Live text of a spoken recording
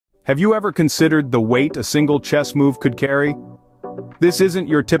Have you ever considered the weight a single chess move could carry? This isn't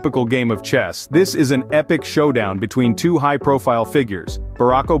your typical game of chess. This is an epic showdown between two high-profile figures,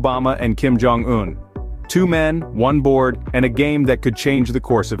 Barack Obama and Kim Jong-un. Two men, one board, and a game that could change the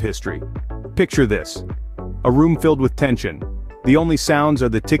course of history. Picture this. A room filled with tension. The only sounds are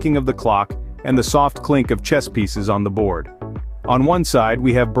the ticking of the clock and the soft clink of chess pieces on the board. On one side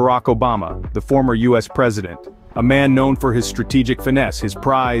we have Barack Obama, the former US president. A man known for his strategic finesse, his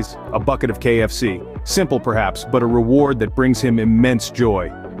prize, a bucket of KFC. Simple perhaps, but a reward that brings him immense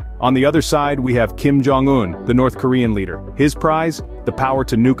joy. On the other side we have Kim Jong-un, the North Korean leader. His prize? The power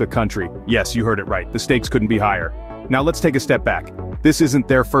to nuke a country. Yes, you heard it right, the stakes couldn't be higher. Now let's take a step back. This isn't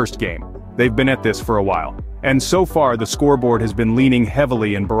their first game. They've been at this for a while. And so far the scoreboard has been leaning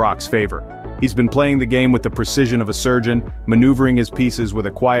heavily in Barack's favor. He's been playing the game with the precision of a surgeon, maneuvering his pieces with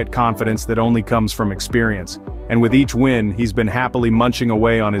a quiet confidence that only comes from experience. And with each win, he's been happily munching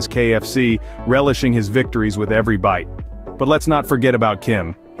away on his KFC, relishing his victories with every bite. But let's not forget about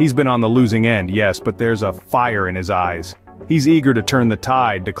Kim. He's been on the losing end, yes, but there's a fire in his eyes. He's eager to turn the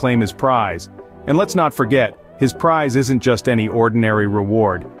tide, to claim his prize. And let's not forget, his prize isn't just any ordinary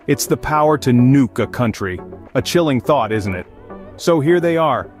reward. It's the power to nuke a country. A chilling thought, isn't it? So here they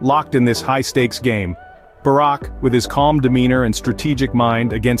are, locked in this high-stakes game. Barack, with his calm demeanor and strategic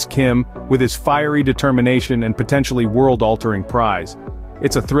mind, against Kim, with his fiery determination and potentially world-altering prize.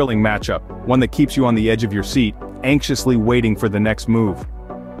 It's a thrilling matchup, one that keeps you on the edge of your seat, anxiously waiting for the next move.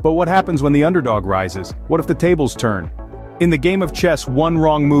 But what happens when the underdog rises? What if the tables turn? In the game of chess, one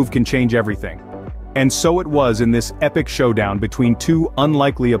wrong move can change everything. And so it was in this epic showdown between two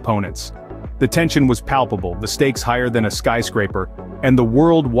unlikely opponents. The tension was palpable, the stakes higher than a skyscraper, and the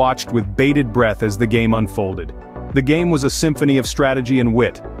world watched with bated breath as the game unfolded. The game was a symphony of strategy and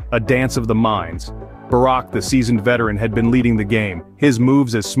wit, a dance of the minds. Barack, the seasoned veteran, had been leading the game, his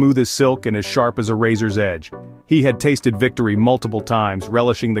moves as smooth as silk and as sharp as a razor's edge. He had tasted victory multiple times,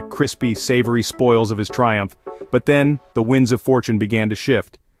 relishing the crispy, savory spoils of his triumph. But then, the winds of fortune began to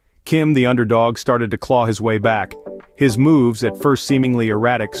shift. Kim, the underdog, started to claw his way back. His moves, at first seemingly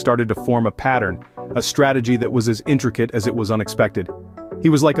erratic, started to form a pattern, a strategy that was as intricate as it was unexpected. He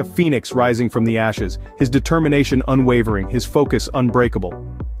was like a phoenix rising from the ashes, his determination unwavering, his focus unbreakable.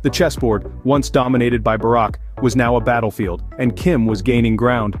 The chessboard, once dominated by Barack, was now a battlefield, and Kim was gaining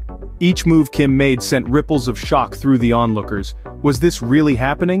ground. Each move Kim made sent ripples of shock through the onlookers. Was this really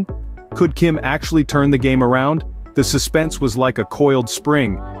happening? Could Kim actually turn the game around? The suspense was like a coiled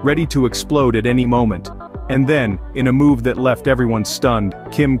spring, ready to explode at any moment. And then, in a move that left everyone stunned,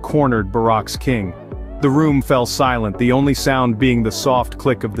 Kim cornered Barack's king. The room fell silent, the only sound being the soft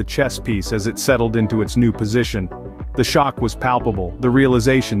click of the chess piece as it settled into its new position. The shock was palpable, the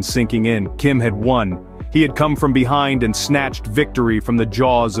realization sinking in. Kim had won. He had come from behind and snatched victory from the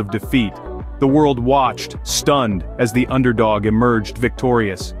jaws of defeat. The world watched, stunned, as the underdog emerged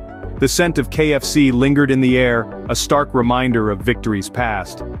victorious. The scent of KFC lingered in the air, a stark reminder of victories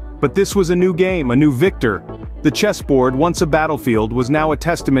past. But this was a new game, a new victor. The chessboard, once a battlefield, was now a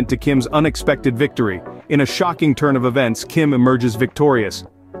testament to Kim's unexpected victory. In a shocking turn of events, Kim emerges victorious.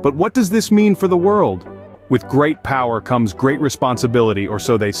 But what does this mean for the world? With great power comes great responsibility, or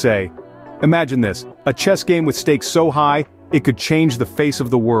so they say. Imagine this, a chess game with stakes so high, it could change the face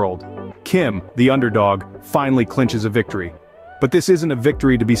of the world. Kim, the underdog, finally clinches a victory. But this isn't a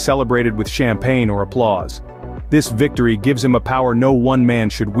victory to be celebrated with champagne or applause. This victory gives him a power no one man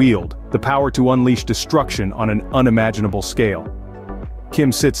should wield, the power to unleash destruction on an unimaginable scale.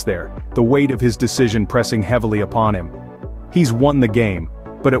 Kim sits there, the weight of his decision pressing heavily upon him. He's won the game,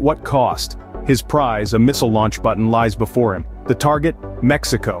 but at what cost? His prize, a missile launch button, lies before him. The target?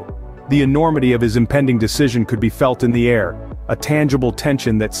 Mexico. The enormity of his impending decision could be felt in the air, a tangible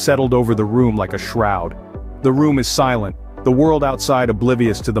tension that settled over the room like a shroud. The room is silent, the world outside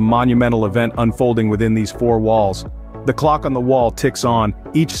oblivious to the monumental event unfolding within these four walls. The clock on the wall ticks on,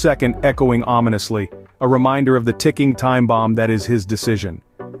 each second echoing ominously, a reminder of the ticking time bomb that is his decision.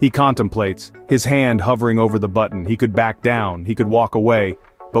 He contemplates, his hand hovering over the button. He could back down, he could walk away,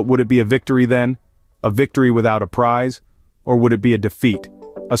 but would it be a victory then? A victory without a prize? Or would it be a defeat?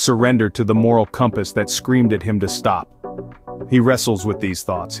 A surrender to the moral compass that screamed at him to stop? He wrestles with these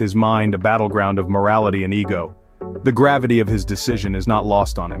thoughts, his mind a battleground of morality and ego. The gravity of his decision is not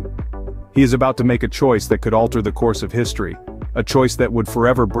lost on him. He is about to make a choice that could alter the course of history, a choice that would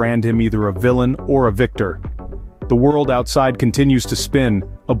forever brand him either a villain or a victor. The world outside continues to spin,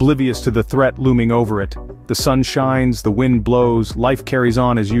 oblivious to the threat looming over it. The sun shines, the wind blows, life carries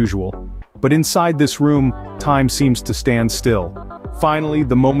on as usual. But inside this room, time seems to stand still. Finally,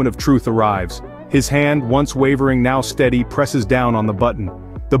 the moment of truth arrives. His hand, once wavering, now steady, presses down on the button.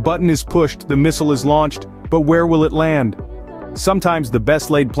 The button is pushed, the missile is launched, but where will it land? Sometimes the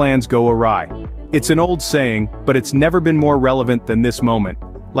best-laid plans go awry. It's an old saying, but it's never been more relevant than this moment.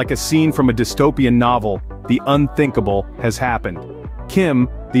 Like a scene from a dystopian novel, the unthinkable has happened. Kim,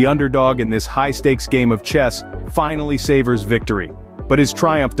 the underdog in this high-stakes game of chess, finally savors victory. But his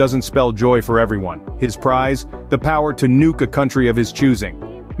triumph doesn't spell joy for everyone. His prize? The power to nuke a country of his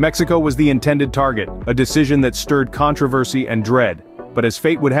choosing. Mexico was the intended target, a decision that stirred controversy and dread. But as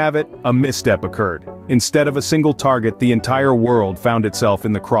fate would have it, a misstep occurred. Instead of a single target, the entire world found itself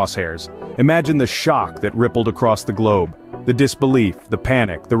in the crosshairs. Imagine the shock that rippled across the globe. The disbelief, the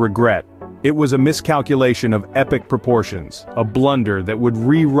panic, the regret. It was a miscalculation of epic proportions, a blunder that would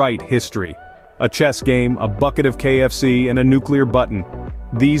rewrite history. A chess game, a bucket of KFC, and a nuclear button.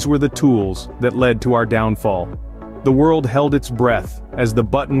 These were the tools that led to our downfall. The world held its breath as the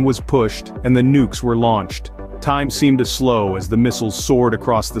button was pushed and the nukes were launched. Time seemed to slow as the missiles soared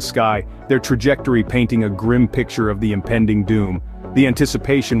across the sky, their trajectory painting a grim picture of the impending doom. The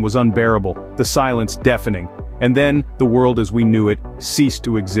anticipation was unbearable, the silence deafening. And then, the world as we knew it, ceased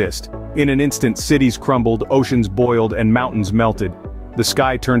to exist. In an instant, cities crumbled, oceans boiled, and mountains melted. The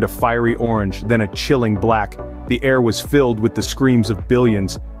sky turned a fiery orange, then a chilling black. The air was filled with the screams of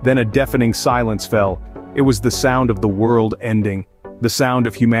billions, then a deafening silence fell. It was the sound of the world ending. The sound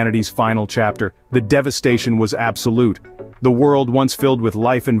of humanity's final chapter. The devastation was absolute. The world once filled with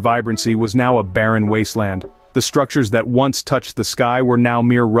life and vibrancy was now a barren wasteland. The structures that once touched the sky were now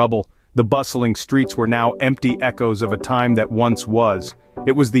mere rubble. The bustling streets were now empty echoes of a time that once was.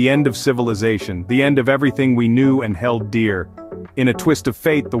 It was the end of civilization, the end of everything we knew and held dear. In a twist of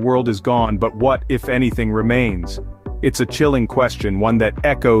fate, the world is gone, but what, if anything, remains? It's a chilling question, one that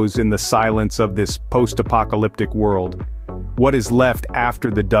echoes in the silence of this post-apocalyptic world. What is left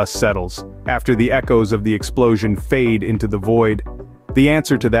after the dust settles, after the echoes of the explosion fade into the void? The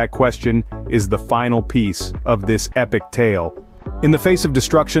answer to that question is the final piece of this epic tale. In the face of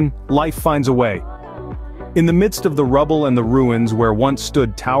destruction, life finds a way. In the midst of the rubble and the ruins where once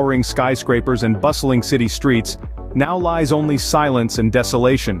stood towering skyscrapers and bustling city streets, now lies only silence and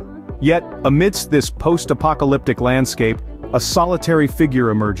desolation. Yet, amidst this post-apocalyptic landscape, a solitary figure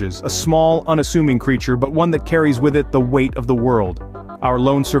emerges, a small, unassuming creature, but one that carries with it the weight of the world. Our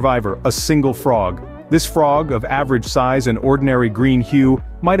lone survivor, a single frog. This frog, of average size and ordinary green hue,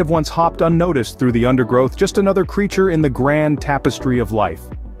 might have once hopped unnoticed through the undergrowth, just another creature in the grand tapestry of life.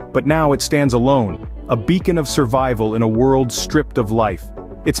 But now it stands alone, a beacon of survival in a world stripped of life.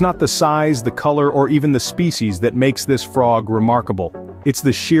 It's not the size, the color, or even the species that makes this frog remarkable. It's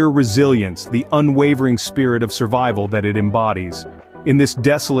the sheer resilience, the unwavering spirit of survival that it embodies. In this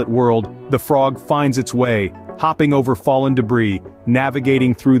desolate world, the frog finds its way, hopping over fallen debris,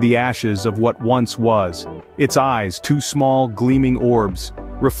 navigating through the ashes of what once was. Its eyes, two small, gleaming orbs,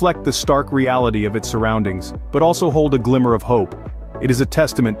 reflect the stark reality of its surroundings, but also hold a glimmer of hope. It is a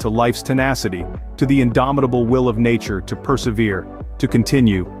testament to life's tenacity, to the indomitable will of nature to persevere, to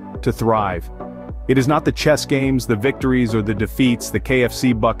continue, to thrive. It is not the chess games, the victories or the defeats, the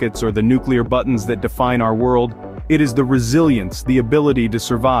KFC buckets or the nuclear buttons that define our world. It is the resilience, the ability to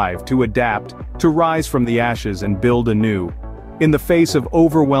survive, to adapt, to rise from the ashes and build anew. In the face of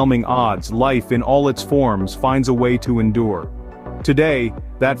overwhelming odds, life in all its forms finds a way to endure. Today,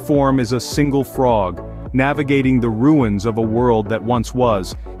 that form is a single frog, navigating the ruins of a world that once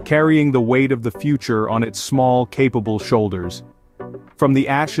was, carrying the weight of the future on its small, capable shoulders. From the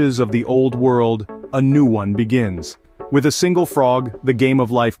ashes of the old world, a new one begins. With a single frog, the game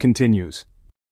of life continues.